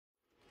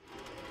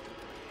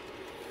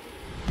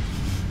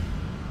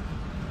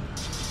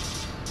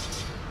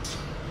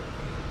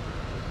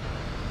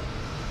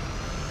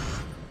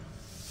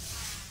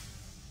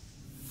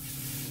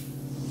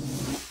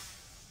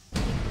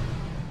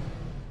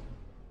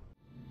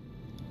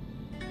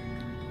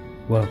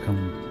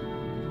Welcome,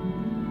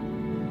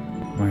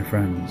 my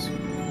friends.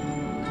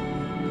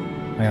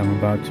 I am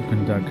about to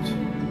conduct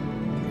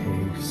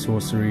a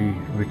sorcery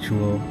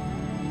ritual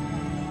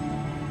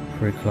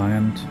for a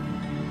client.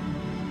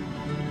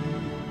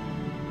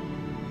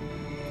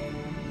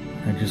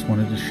 I just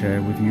wanted to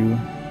share with you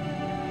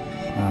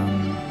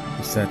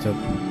the setup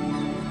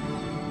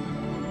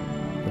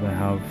that I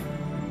have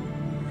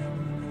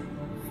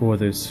for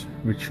this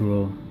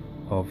ritual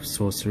of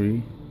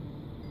sorcery.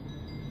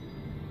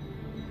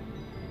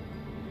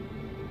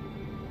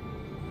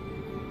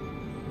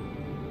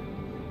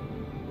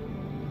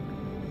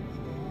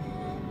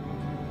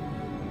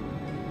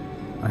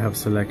 I have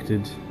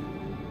selected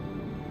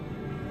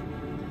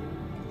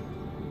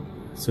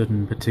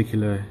certain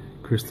particular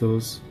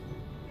crystals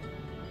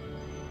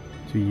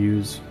to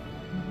use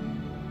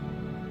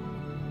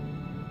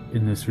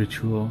in this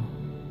ritual.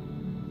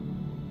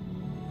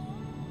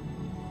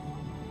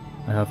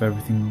 I have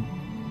everything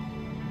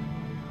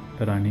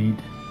that I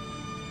need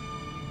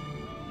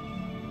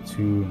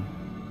to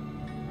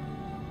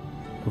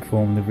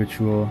perform the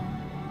ritual.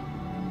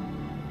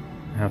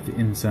 I have the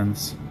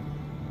incense,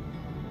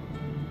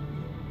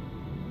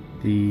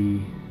 the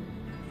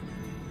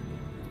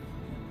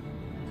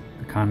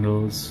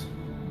candles,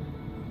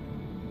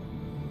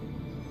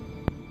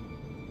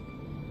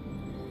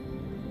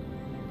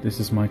 this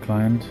is my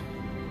client,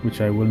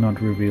 which I will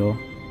not reveal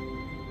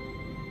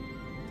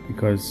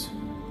because,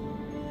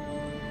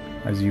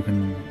 as you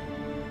can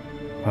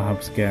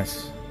perhaps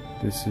guess,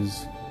 this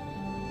is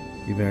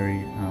a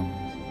very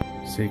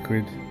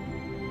sacred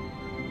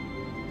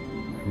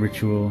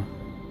ritual,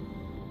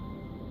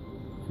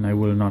 and I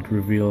will not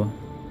reveal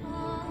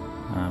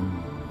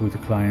who the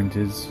client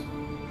is.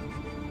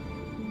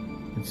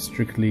 It's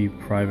strictly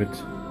private,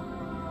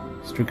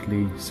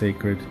 strictly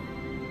sacred.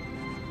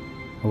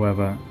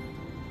 However,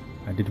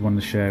 I did want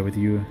to share with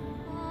you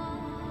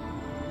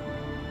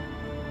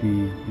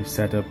the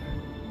setup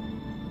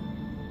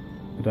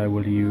that I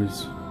will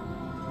use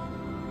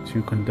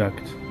to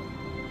conduct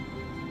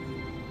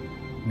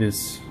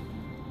this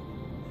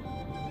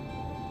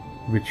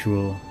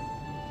ritual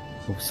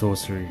of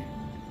sorcery.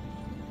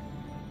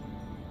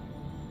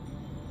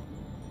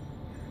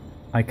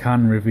 I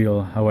can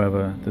reveal,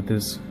 however, that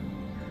this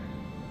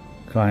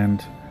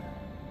client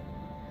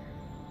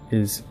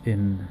is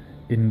in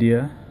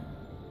India,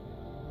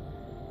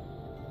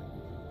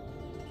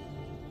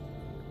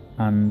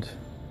 and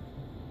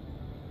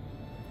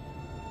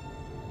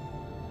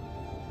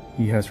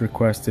he has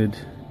requested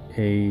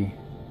a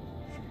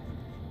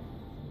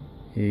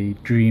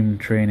dream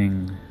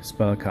training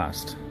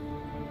spellcast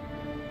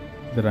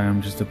that I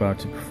am just about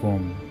to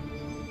perform.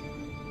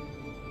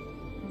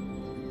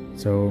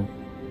 So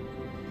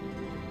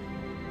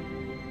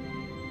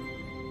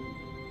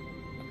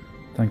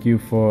thank you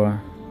for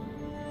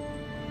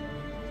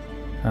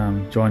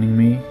joining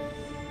me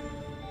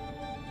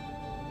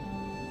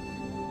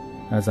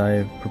as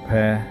I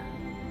prepare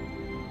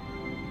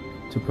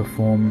to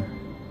perform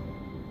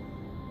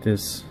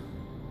this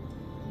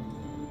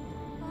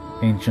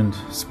ancient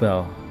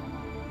spell.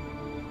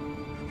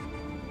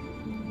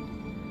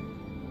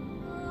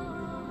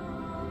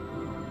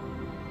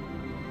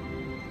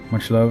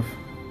 Much love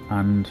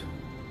and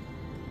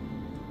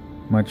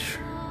much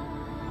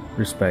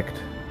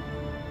respect.